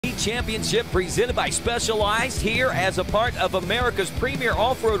Championship presented by Specialized here as a part of America's premier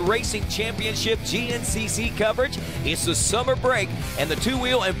off-road racing championship GNCC coverage. It's the summer break and the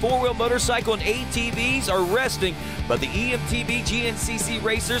two-wheel and four-wheel motorcycle and ATVs are resting, but the EMTB GNCC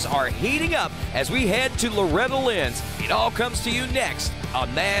racers are heating up as we head to Loretta, Lynn's. It all comes to you next on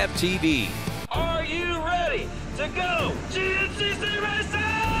MAVTV. Are you ready to go GNCC racing?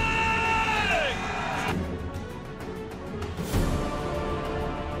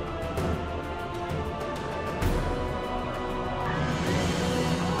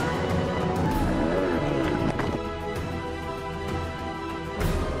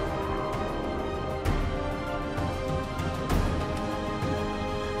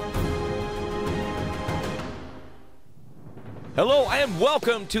 Hello and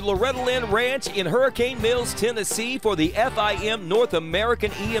welcome to Loretta Lynn Ranch in Hurricane Mills, Tennessee for the FIM North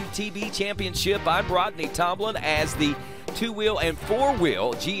American EMTB Championship. I'm Rodney Tomlin as the two-wheel and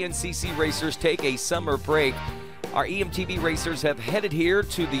four-wheel GNCC racers take a summer break. Our EMTB racers have headed here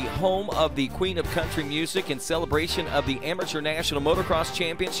to the home of the Queen of Country Music in celebration of the Amateur National Motocross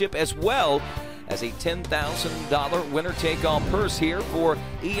Championship, as well as a $10,000 winner-take-all purse here for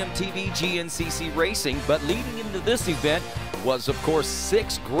EMTB GNCC Racing. But leading into this event was, of course,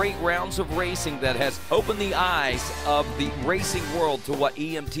 6 great rounds of racing that has opened the eyes of the racing world to what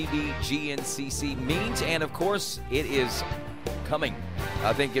EMTB GNCC means. And, of course, it is coming,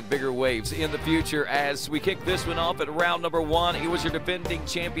 I think, in bigger waves in the future. As we kick this one off at round number 1, it was your defending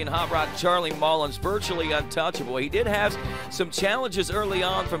champion Hot Rod Charlie Mullins, virtually untouchable. He did have some challenges early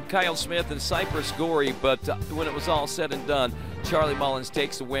on from Kyle Smith and Cypress Gorey, but when it was all said and done, Charlie Mullins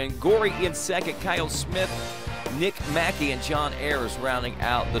takes the win. Gorey in second, Kyle Smith, Nick Mackey, and John Ayers rounding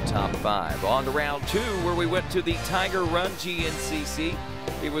out the top 5. On to round 2, where we went to the Tiger Run GNCC.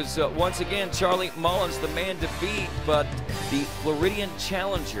 It was once again Charlie Mullins, the man to beat, but the Floridian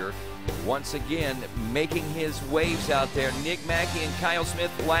challenger once again making his waves out there. Nick Mackey and Kyle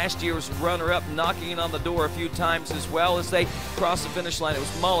Smith, last year's runner-up, knocking it on the door a few times as well as they crossed the finish line. It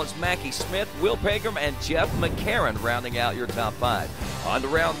was Mullins, Mackey, Smith, Will Pegram, and Jeff McCarron rounding out your top 5. On to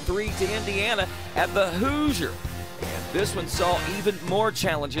round 3 to Indiana at the Hoosier. And this one saw even more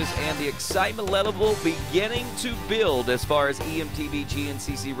challenges and the excitement level beginning to build as far as EMTB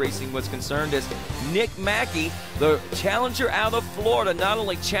GNCC racing was concerned, as Nick Mackey, the challenger out of Florida, not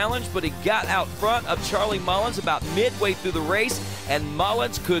only challenged, but he got out front of Charlie Mullins about midway through the race, and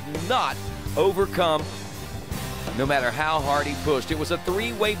Mullins could not overcome no matter how hard he pushed. It was a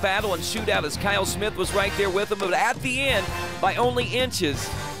 3-way battle and shootout as Kyle Smith was right there with him, but at the end, by only inches,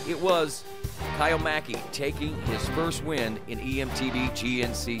 it was Kyle Mackey taking his first win in EMTB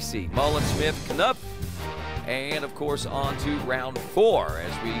GNCC. Mullins, Smith, Knupp, and of course on to round 4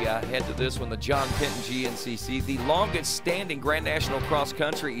 as we head to this one, the John Penton GNCC, the longest standing Grand National Cross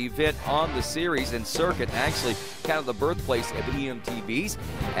Country event on the series and circuit, actually kind of the birthplace of EMTBs,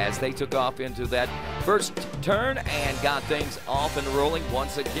 as they took off into that first turn and got things off and rolling.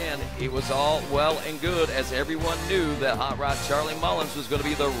 Once again, it was all well and good as everyone knew that Hot Rod Charlie Mullins was going to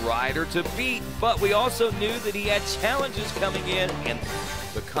be the rider to beat, but we also knew that he had challenges coming in and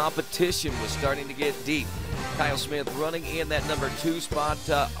the competition was starting to get deep. Kyle Smith running in that number 2 spot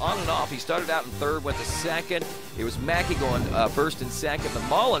on and off. He started out in 3rd, went to 2nd. It was Mackey going 1st and 2nd. The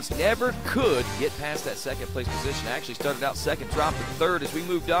Mullins never could get past that 2nd place position. Actually started out 2nd, dropped to 3rd. As we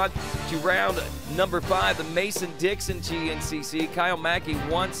moved on to round number 5, the Mason-Dixon GNCC. Kyle Mackey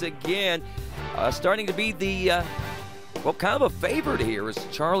once again starting to be the well, kind of a favorite here as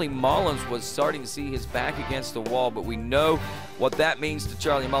Charlie Mullins was starting to see his back against the wall, but we know what that means to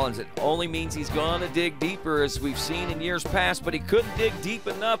Charlie Mullins. It only means he's going to dig deeper, as we've seen in years past, but he couldn't dig deep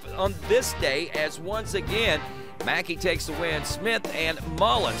enough on this day, as once again Mackey takes the win. Smith and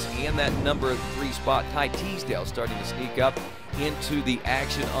Mullins in that number 3 spot. Ty Teasdale starting to sneak up into the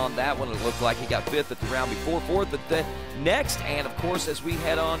action on that one. It looked like he got 5th at the round before, 4th at the next. And of course, as we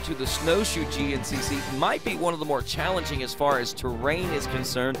head on to the Snowshoe GNCC, might be one of the more challenging as far as terrain is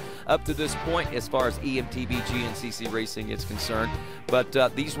concerned up to this point as far as EMTB GNCC racing is concerned. But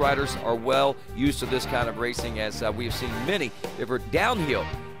these riders are well used to this kind of racing, as we have seen many different downhill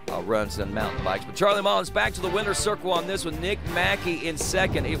runs and mountain bikes. But Charlie Mullins back to the winner's circle on this one. Nick Mackey in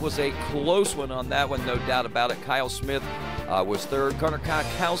 2nd. It was a close one on that one, no doubt about it. Kyle Smith was 3rd. Connor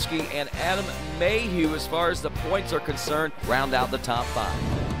Kakowski and Adam Mayhew, as far as the points are concerned, round out the top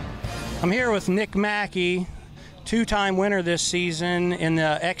 5. I'm here with Nick Mackey, 2-time winner this season in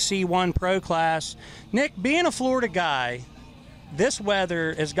the XC1 Pro class. Nick, being a Florida guy, this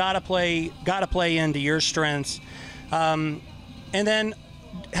weather has got to play into your strengths. And then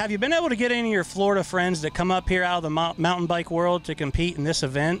have you been able to get any of your Florida friends that come up here out of the mountain bike world to compete in this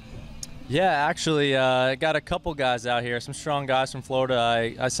event? Yeah, actually, I got a couple guys out here, some strong guys from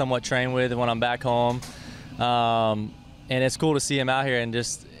Florida I somewhat train with when I'm back home. And it's cool to see them out here, and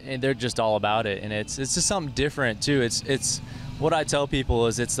they're just all about it. And it's just something different too. It's what I tell people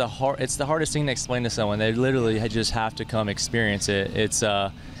is it's the hardest thing to explain to someone. They literally just have to come experience it. It's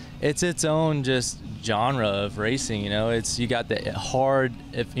its own just genre of racing. You know, you got the hard.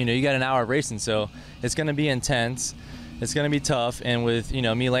 You got an hour of racing, so it's going to be intense. It's going to be tough, and with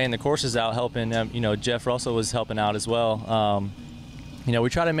me laying the courses out, helping Jeff Russell was helping out as well. We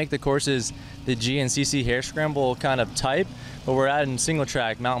try to make the courses the GNCC hare scramble kind of type, but we're adding single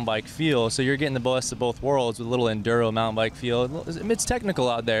track mountain bike feel, so you're getting the best of both worlds with a little enduro mountain bike feel. It's technical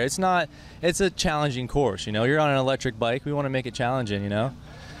out there. It's a challenging course. You're on an electric bike. We want to make it challenging.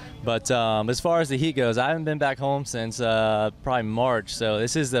 But as far as the heat goes, I haven't been back home since probably March, so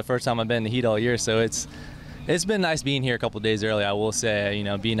this is the first time I've been in the heat all year. So it's been nice being here a couple of days early, I will say.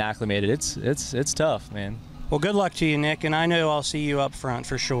 Being acclimated, it's tough, man. Well, good luck to you, Nick, and I know I'll see you up front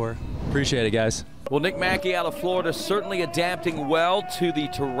for sure. Appreciate it, guys. Well, Nick Mackey out of Florida certainly adapting well to the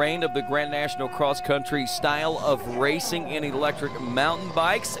terrain of the Grand National Cross Country style of racing in electric mountain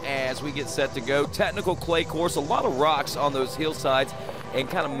bikes as we get set to go. Technical clay course, a lot of rocks on those hillsides and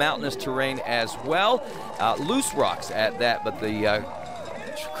kind of mountainous terrain as well. Loose rocks at that, but the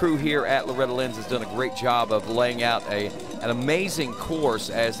crew here at Loretta Lynn's has done a great job of laying out an amazing course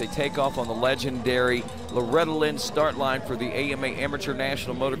as they take off on the legendary Loretta Lynn start line for the AMA Amateur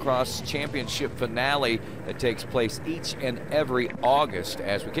National Motocross Championship finale that takes place each and every August.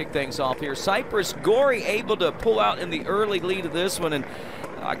 As we kick things off here, Cypress Gorey able to pull out in the early lead of this one, and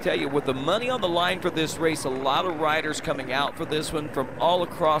I tell you, with the money on the line for this race, a lot of riders coming out for this one from all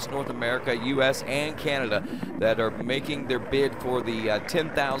across North America, U.S. and Canada, that are making their bid for the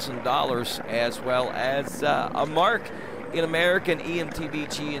 $10,000 as well as a mark in American EMTB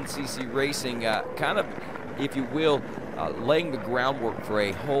GNCC racing, kind of, if you will, laying the groundwork for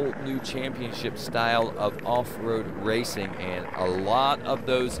a whole new championship style of off-road racing. And a lot of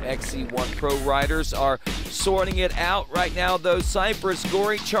those XC1 Pro riders are sorting it out right now. Those Cypress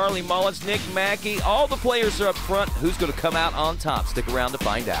Gorey, Charlie Mullins, Nick Mackey, all the players are up front. Who's going to come out on top? Stick around to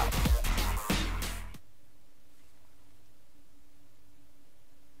find out.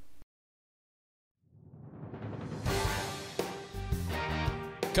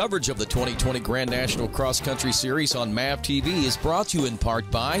 Coverage of the 2020 Grand National Cross Country Series on MAVTV is brought to you in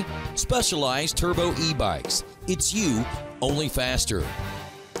part by Specialized Turbo e-bikes. It's you, only faster.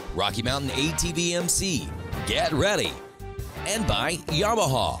 Rocky Mountain ATV MC, get ready. And by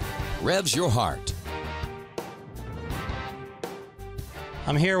Yamaha, revs your heart.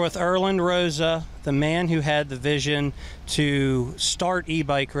 I'm here with Erland Rosa, the man who had the vision to start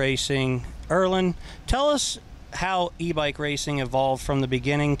e-bike racing. Erland, tell us how e-bike racing evolved from the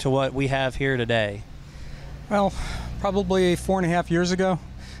beginning to what we have here today. Well, probably 4.5 years ago,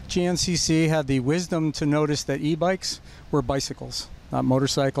 GNCC had the wisdom to notice that e-bikes were bicycles, not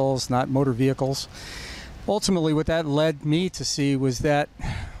motorcycles, not motor vehicles. Ultimately, what that led me to see was that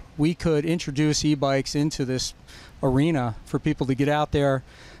we could introduce e-bikes into this arena for people to get out there,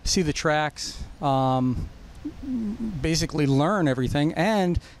 see the tracks, basically learn everything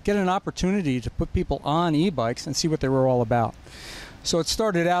and get an opportunity to put people on e-bikes and see what they were all about. So it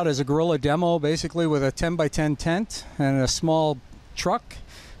started out as a guerrilla demo, basically with a 10x10 tent and a small truck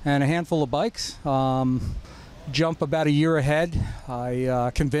and a handful of bikes. Jump about a year ahead,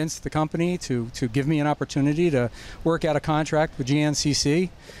 I convinced the company to give me an opportunity to work out a contract with GNCC.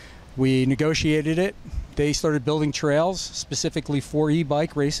 We negotiated it. They started building trails specifically for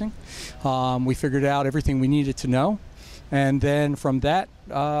e-bike racing. We figured out everything we needed to know. And then from that,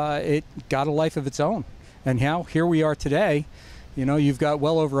 it got a life of its own. And now here we are today. You know, you've got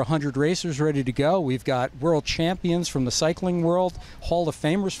well over 100 racers ready to go. We've got world champions from the cycling world, Hall of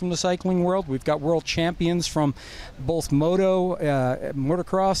Famers from the cycling world. We've got world champions from both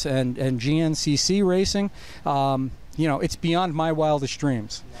motocross and GNCC racing. You know, it's beyond my wildest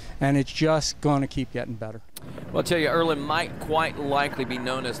dreams, and it's just going to keep getting better. Well, I'll tell you, Erland might quite likely be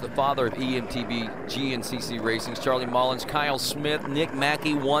known as the father of EMTB GNCC racing. Charlie Mullins, Kyle Smith, Nick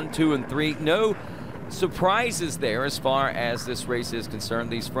Mackey, 1, 2, and 3. No surprises there as far as this race is concerned.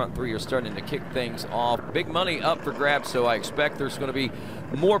 These front three are starting to kick things off. Big money up for grabs, so I expect there's going to be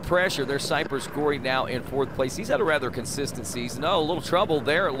more pressure. There's Cypress Gorey now in 4th place. He's had a rather consistent season. Oh, a little trouble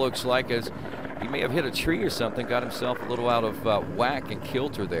there, it looks like, as he may have hit a tree or something, got himself a little out of whack and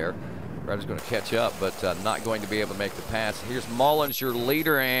kilter there. Rider's going to catch up, but not going to be able to make the pass. Here's Mullins, your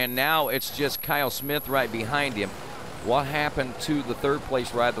leader, and now it's just Kyle Smith right behind him. what happened to the third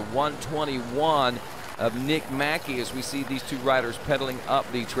place ride, the 121 of Nick Mackey, as we see these two riders pedaling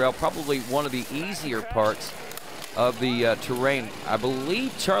up the trail. Probably one of the easier parts of the terrain. I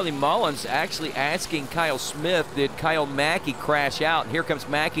believe Charlie Mullins actually asking Kyle Smith, did Kyle Mackey crash out? And here comes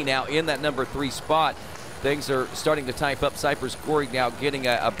Mackey now in that number 3 spot. Things are starting to type up. Cypress Gorey now getting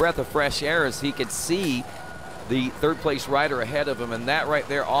a breath of fresh air as he could see the third place rider ahead of him, and that right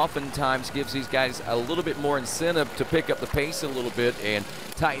there oftentimes gives these guys a little bit more incentive to pick up the pace a little bit and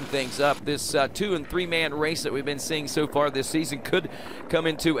tighten things up. This 2- and 3-man race that we've been seeing so far this season could come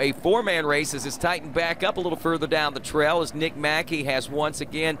into a 4-man race as it's tightened back up a little further down the trail as Nick Mackey has once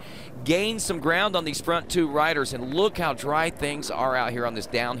again gained some ground on these front 2 riders. And look how dry things are out here on this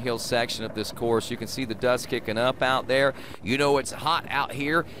downhill section of this course. You can see the dust kicking up out there. You know it's hot out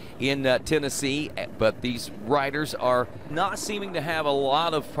here in Tennessee, but these riders are not seeming to have a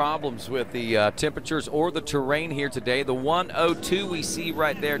lot of problems with the temperatures or the terrain here today. The 102 we see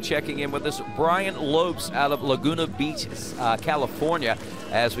right there checking in with us, Brian Lopes out of Laguna Beach, California.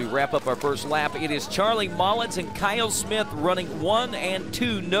 As we wrap up our first lap, it is Charlie Mullins and Kyle Smith running 1 and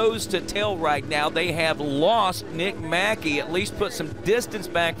 2 nose to tail right now. They have lost Nick Mackey, at least put some distance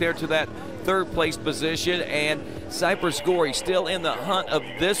back there to that third place position, and Cypress Gorey still in the hunt of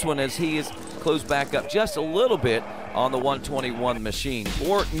this one as he is closed back up just a little bit on the 121 machine.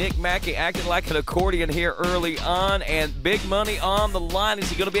 For Nick Mackey acting like an accordion here early on, and big money on the line. Is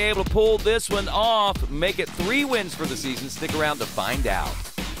he going to be able to pull this one off, make it 3 wins for the season? Stick around to find out.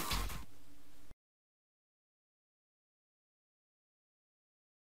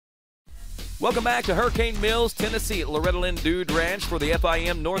 Welcome back to Hurricane Mills, Tennessee at Loretta Lynn Dude Ranch for the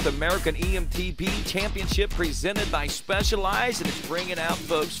FIM North American EMTB Championship presented by Specialized, and it's bringing out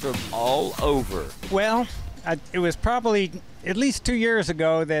folks from all over. Well, it was probably at least 2 years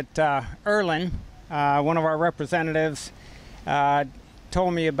ago that Erlen, one of our representatives,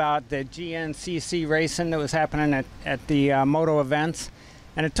 told me about the GNCC racing that was happening at the moto events.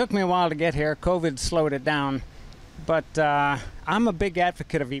 And it took me a while to get here. COVID slowed it down. But I'm a big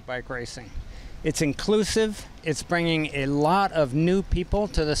advocate of e-bike racing. It's inclusive. It's bringing a lot of new people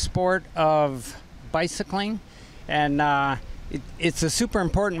to the sport of bicycling. And it's a super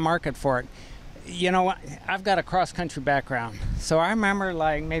important market for it. You know, I've got a cross-country background. So I remember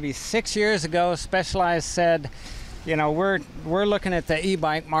like maybe 6 years ago, Specialized said, you know, we're looking at the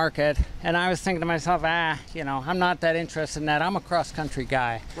e-bike market. And I was thinking to myself, you know, I'm not that interested in that. I'm a cross-country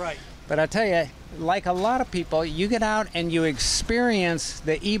guy. Right. But I tell you, like a lot of people, you get out and you experience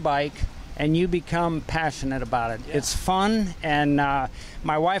the e-bike and you become passionate about it. Yeah. It's fun, and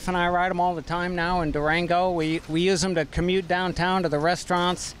my wife and I ride them all the time now in Durango. We use them to commute downtown to the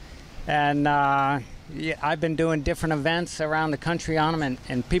restaurants, and yeah, I've been doing different events around the country on them,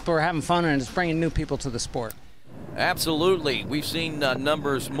 and people are having fun, and it's bringing new people to the sport. Absolutely. We've seen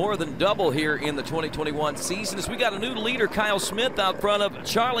numbers more than double here in the 2021 season as we got a new leader, Kyle Smith, out front of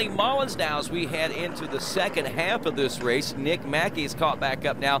Charlie Mullins now as we head into the second half of this race. Nick Mackey is caught back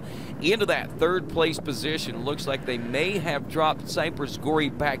up now into that third place position. Looks like they may have dropped Cypress Gorey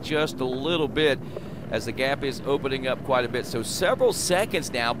back just a little bit as the gap is opening up quite a bit. So several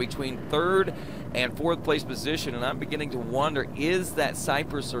seconds now between third and fourth place position, and I'm beginning to wonder, is that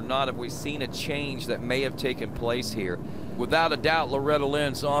Cypress or not? Have we seen a change that may have taken place here? Without a doubt, Loretta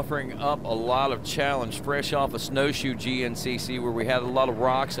Lynn's offering up a lot of challenge, fresh off a snowshoe GNCC where we had a lot of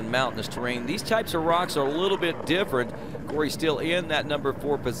rocks and mountainous terrain. These types of rocks are a little bit different. Gorey's still in that number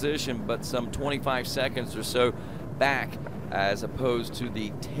 4 position, but some 25 seconds or so back as opposed to the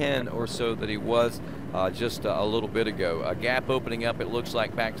 10 or so that he was just a little bit ago. A gap opening up, it looks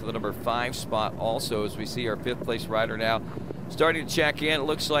like, back to the number 5 spot also as we see our 5th place rider now starting to check in. It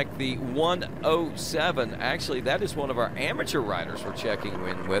looks like the 107, actually that is one of our amateur riders we're checking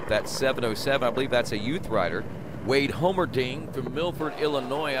in with. That's 707, I believe that's a youth rider. Wade Homerding from Milford,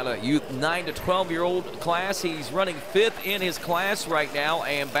 Illinois, out of youth 9 to 12-year-old class. He's running 5th in his class right now.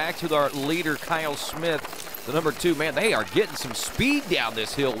 And back to our leader, Kyle Smith, the number 2. Man, they are getting some speed down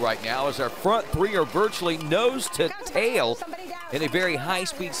this hill right now as our front 3 are virtually nose to tail in a very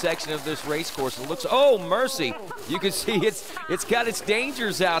high-speed section of this race course. It looks, oh mercy, you can see it's got its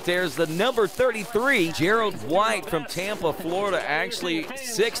dangers out there as the number 33, Gerald White from Tampa, Florida, actually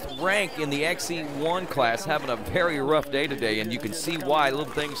 6th rank in the XC1 class, having a very rough day today, and you can see why. Little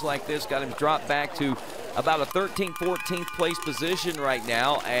things like this got him dropped back to about a 13th, 14th place position right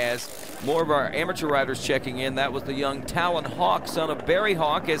now as more of our amateur riders checking in. That was the young Talon Hawk, son of Barry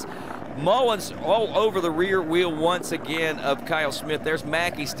Hawk, as Mullins all over the rear wheel once again of Kyle Smith. There's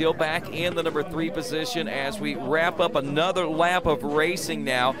Mackey still back in the number 3 position as we wrap up another lap of racing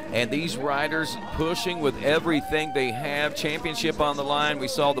now. And these riders pushing with everything they have. Championship on the line. We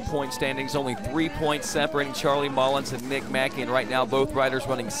saw the point standings, only 3 points separating Charlie Mullins and Nick Mackey. And right now both riders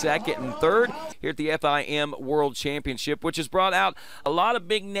running second and third here at the FIM World Championship, which has brought out a lot of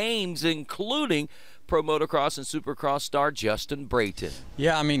big names, including Pro Motocross and Supercross star Justin Brayton.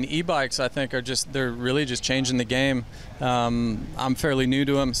 Yeah, I mean, e-bikes, I think, they're really just changing the game. I'm fairly new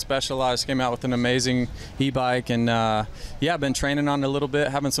to them. Specialized came out with an amazing e-bike, and yeah, I've been training on it a little bit,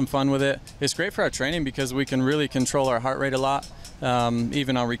 having some fun with it. It's great for our training because we can really control our heart rate a lot,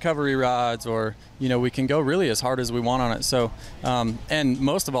 even on recovery rides, or we can go really as hard as we want on it. So, and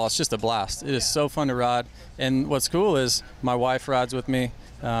most of all, it's just a blast. It is so fun to ride, and what's cool is my wife rides with me.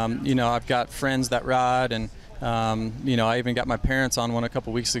 I've got friends that ride, and I even got my parents on one a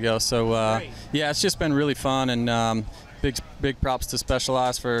couple weeks ago. So yeah, it's just been really fun, and big props to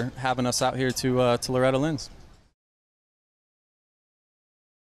Specialized for having us out here to Loretta Lynn's.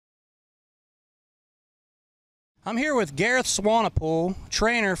 I'm here with Gareth Swanepoel,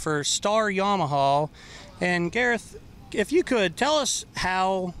 trainer for Star Yamaha. And Gareth, if you could tell us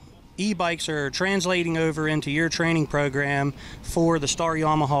how e-bikes are translating over into your training program for the Star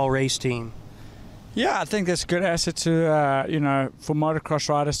Yamaha race team. Yeah, I think that's a good asset to, for motocross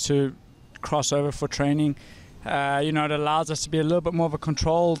riders to cross over for training. It allows us to be a little bit more of a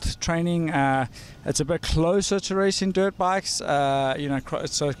controlled training. It's a bit closer to racing dirt bikes.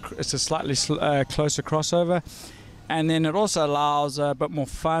 It's a slightly closer crossover. And then it also allows a bit more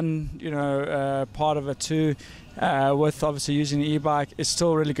fun, part of it too. With obviously using the e-bike, it's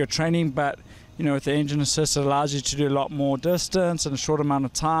still really good training, but with the engine assist, it allows you to do a lot more distance in a short amount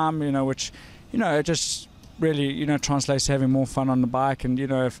of time. Which it just really translates to having more fun on the bike. And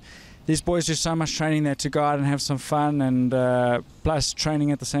if these boys do so much training there to go out and have some fun, and plus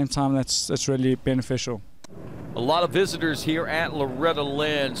training at the same time, that's really beneficial. A lot of visitors here at Loretta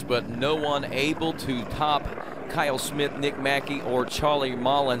Lynn's, but no one able to top Kyle Smith, Nick Mackey, or Charlie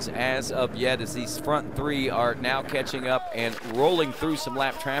Mullins as of yet, as these front 3 are now catching up and rolling through some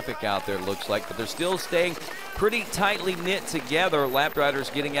lap traffic out there, it looks like, but they're still staying pretty tightly knit together. Lap riders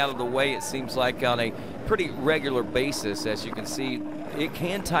getting out of the way, it seems like, on a pretty regular basis. As you can see, it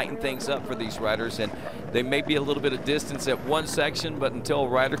can tighten things up for these riders, and they may be a little bit of distance at one section, but until a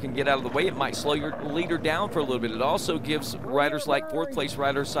rider can get out of the way, it might slow your leader down for a little bit. It also gives riders like 4th place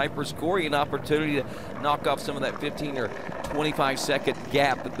rider Cypress Corey an opportunity to knock off some of that 15 or 25-second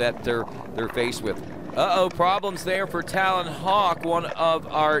gap that they're faced with. Problems there for Talon Hawk, one of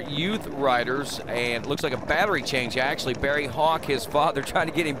our youth riders, and looks like a battery change actually. Barry Hawk, his father, trying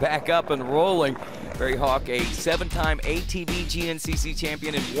to get him back up and rolling. Barry Hawk, a 7-time ATV GNCC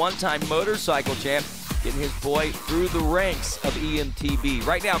champion and 1-time motorcycle champ, getting his boy through the ranks of EMTB.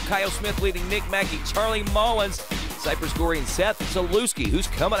 Right now, Kyle Smith leading Nick Mackey, Charlie Mullins, Cypress Gorey, and Seth Zalewski, who's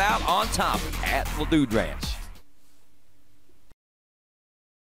coming out on top at the Dude Ranch.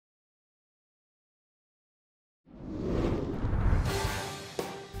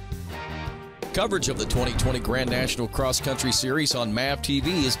 Coverage of the 2020 Grand National Cross Country Series on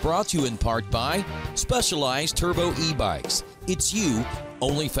MAVTV is brought to you in part by Specialized Turbo e-bikes. It's you,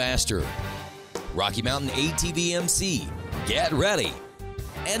 only faster. Rocky Mountain ATV MC, get ready.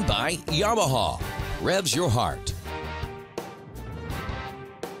 And by Yamaha, revs your heart.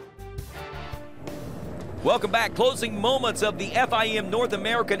 Welcome back. Closing moments of the FIM North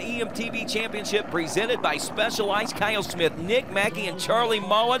American EMTB Championship presented by Specialized. Kyle Smith, Nick Mackey, and Charlie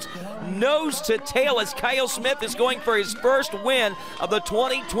Mullins. Nose to tail as Kyle Smith is going for his first win of the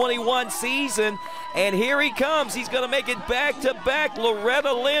 2021 season. And here he comes. He's going to make it back-to-back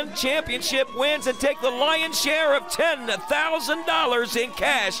Loretta Lynn Championship wins and take the lion's share of $10,000 in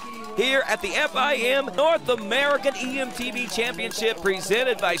cash here at the FIM North American EMTB Championship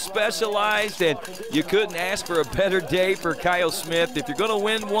presented by Specialized. And you couldn't ask for a better day for Kyle Smith. If you're going to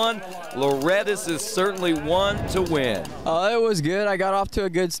win one, Loretta's is certainly one to win. It was good. I got off to a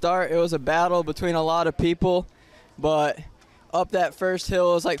good start. It was a battle between a lot of people, but up that first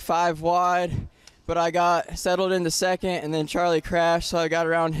hill it was like 5 wide. But I got settled into second, and then Charlie crashed, so I got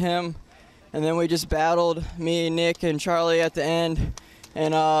around him. And then we just battled, me, Nick, and Charlie at the end.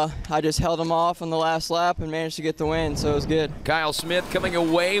 And I just held him off on the last lap and managed to get the win, so it was good. Kyle Smith coming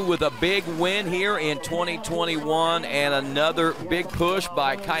away with a big win here in 2021, and another big push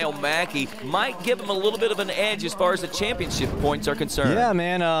by Kyle Mackey might give him a little bit of an edge as far as the championship points are concerned. Yeah,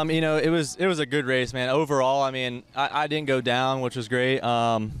 man, it was a good race, man. Overall, I mean, I didn't go down, which was great.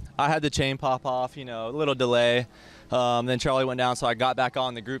 I had the chain pop off, a little delay. Then Charlie went down, so I got back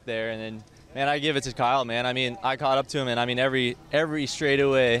on the group there, and then, man, I give it to Kyle, man. I mean, I caught up to him, and I mean, every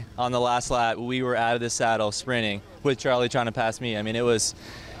straightaway on the last lap, we were out of the saddle sprinting with Charlie trying to pass me. I mean, it was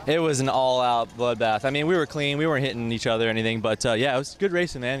an all-out bloodbath. I mean, we were clean, we weren't hitting each other or anything, but yeah, it was good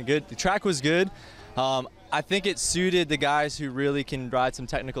racing, man. Good. The track was good. I think it suited the guys who really can ride some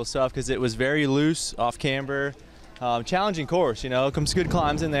technical stuff because it was very loose, off camber, challenging course. You know, some good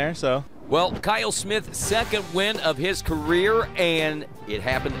climbs in there. So. Well, Kyle Smith, second win of his career, and it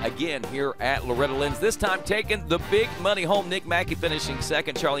happened again here at Loretta Lynn's. This time taking the big money home. Nick Mackey finishing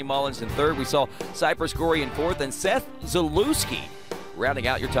second, Charlie Mullins in third. We saw Cypress Gorey in fourth, and Seth Zalewski rounding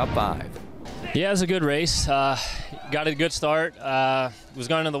out your top 5. Yeah, it was a good race. Got a good start. Was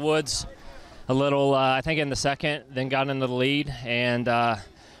going into the woods a little, I think, in the second, then got into the lead, and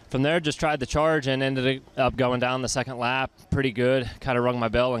from there just tried to charge and ended up going down the second lap pretty good. Kind of rung my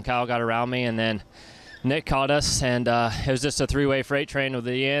bell and Kyle got around me, and then Nick caught us, and it was just a 3-way freight train with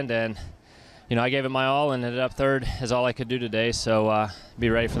the end, and you know, I gave it my all and ended up third is all I could do today, so be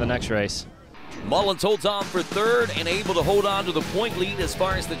ready for the next race. Mullins holds on for third and able to hold on to the point lead as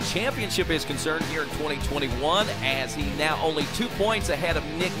far as the championship is concerned here in 2021, as he now only 2 points ahead of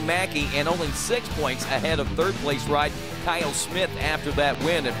Nick Mackey and only 6 points ahead of third place ride Kyle Smith after that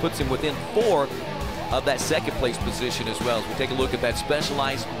win. It puts him within 4 of that second place position as well. As we take a look at that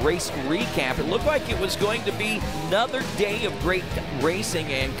specialized race recap, it looked like it was going to be another day of great racing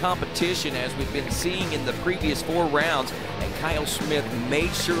and competition as we've been seeing in the previous 4 rounds. And Kyle Smith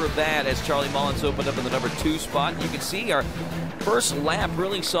made sure of that as Charlie Mullins opened up in the number 2 spot. You can see our first lap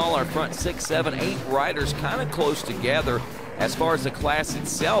really saw our front 6, 7, 8 riders kind of close together. As far as the class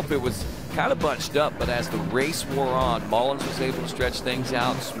itself, it was kind of bunched up, but as the race wore on, Mullins was able to stretch things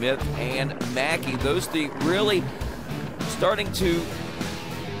out. Smith and Mackey, those three really starting to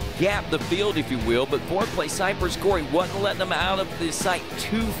gap the field, if you will, but fourth place Cypress Gorey wasn't letting them out of the sight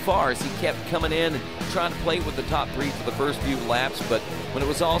too far as he kept coming in and trying to play with the top 3 for the first few laps. But when it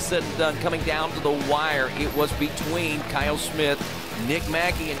was all said and done, coming down to the wire, it was between Kyle Smith, Nick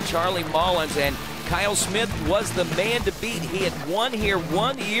Mackey, and Charlie Mullins, and Kyle Smith was the man to beat. He had won here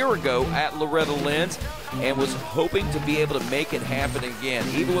 1 year ago at Loretta Lynn's and was hoping to be able to make it happen again.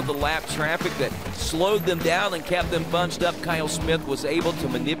 Even with the lap traffic that slowed them down and kept them bunched up, Kyle Smith was able to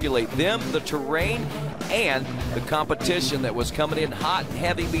manipulate them, the terrain, and the competition that was coming in hot and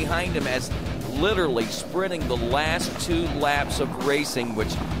heavy behind him, as literally sprinting the last 2 laps of racing,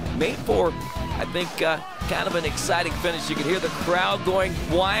 which made for, I think, kind of an exciting finish. You could hear the crowd going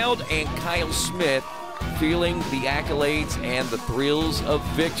wild, and Kyle Smith feeling the accolades and the thrills of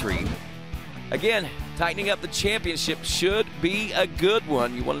victory. Again, tightening up the championship should be a good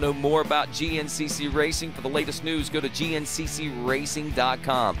one. You want to know more about GNCC Racing? For the latest news, go to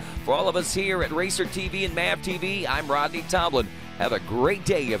GNCCRacing.com. For all of us here at Racer TV and MAVTV, I'm Rodney Tomlin. Have a great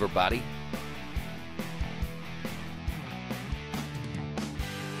day, everybody.